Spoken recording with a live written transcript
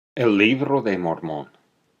El Libro de Mormon,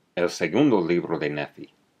 el segundo libro de Nefi,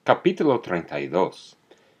 capítulo 32.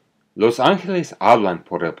 Los ángeles hablan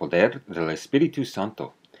por el poder del Espíritu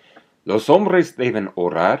Santo. Los hombres deben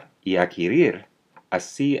orar y adquirir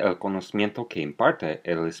así el conocimiento que imparte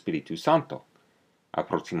el Espíritu Santo.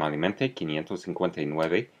 Aproximadamente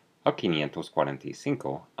 559 a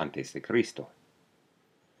 545 a.C.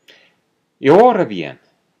 Y ahora bien,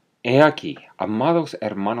 he aquí, amados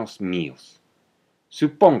hermanos míos,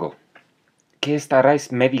 supongo que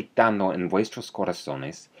estaréis meditando en vuestros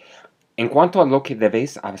corazones en cuanto a lo que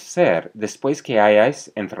debéis hacer después que hayáis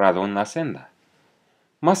entrado en la senda.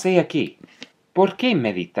 Mas he aquí, ¿por qué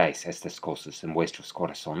meditáis estas cosas en vuestros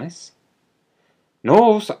corazones?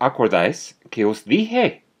 ¿No os acordáis que os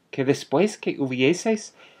dije que después que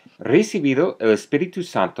hubieseis recibido el Espíritu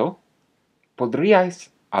Santo,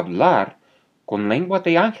 podríais hablar con lengua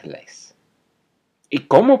de ángeles? ¿Y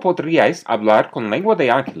cómo podríais hablar con lengua de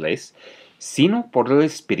ángeles sino por el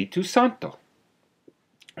Espíritu Santo?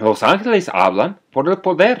 Los ángeles hablan por el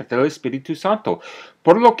poder del Espíritu Santo,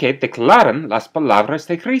 por lo que declaran las palabras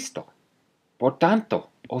de Cristo. Por tanto,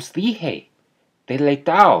 os dije,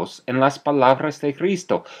 deleitaos en las palabras de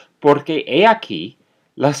Cristo, porque he aquí,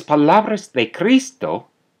 las palabras de Cristo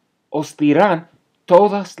os dirán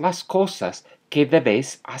todas las cosas que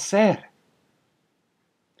debéis hacer.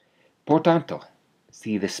 Por tanto,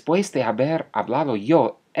 si después de haber hablado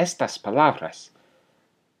yo estas palabras,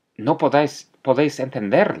 no podéis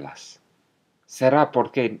entenderlas, será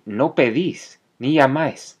porque no pedís ni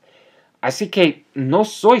llamáis. Así que no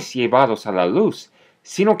sois llevados a la luz,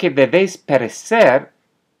 sino que debéis perecer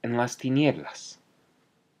en las tinieblas.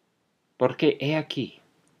 Porque he aquí,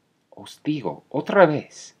 os digo otra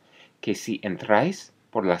vez, que si entráis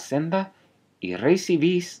por la senda y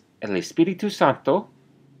recibís el Espíritu Santo,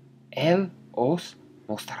 Él os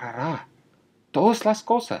mostrará todas las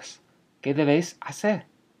cosas que debéis hacer.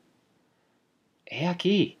 He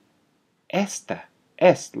aquí, esta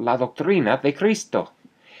es la doctrina de Cristo,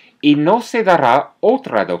 y no se dará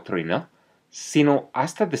otra doctrina, sino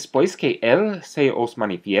hasta después que Él se os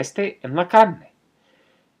manifieste en la carne.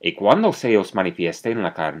 Y cuando se os manifieste en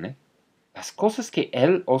la carne, las cosas que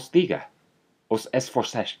Él os diga, os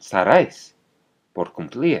esforzaréis por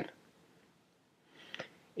cumplir.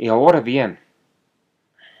 Y ahora bien,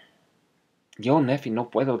 yo, Nefi, no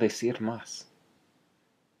puedo decir más.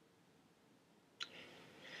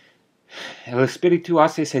 El Espíritu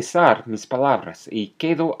hace cesar mis palabras y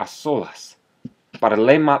quedo a solas para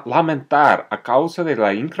lamentar a causa de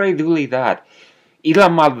la incredulidad y la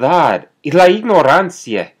maldad y la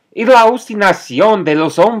ignorancia y la obstinación de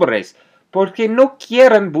los hombres, porque no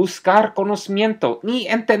quieren buscar conocimiento ni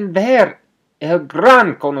entender el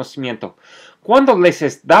gran conocimiento, cuando les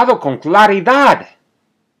es dado con claridad.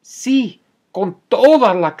 Sí, con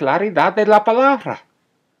toda la claridad de la palabra.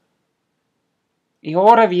 Y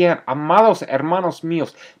ahora bien, amados hermanos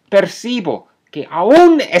míos, percibo que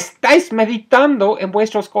aún estáis meditando en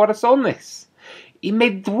vuestros corazones, y me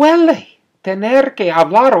duele tener que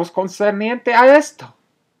hablaros concerniente a esto.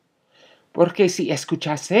 Porque si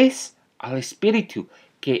escuchaseis al Espíritu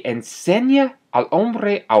que enseña al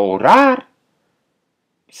hombre a orar,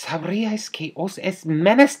 sabríais que os es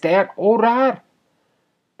menester orar.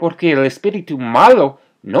 Porque el espíritu malo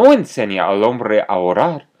no enseña al hombre a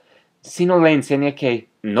orar, sino le enseña que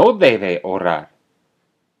no debe orar.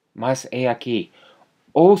 Mas he aquí,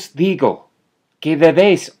 os digo que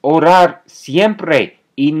debéis orar siempre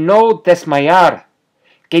y no desmayar,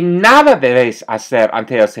 que nada debéis hacer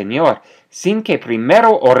ante el Señor, sin que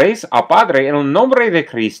primero oréis al Padre en el nombre de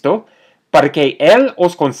Cristo, para que Él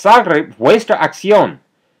os consagre vuestra acción,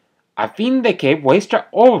 a fin de que vuestra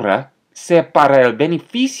obra sea para el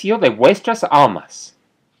beneficio de vuestras almas.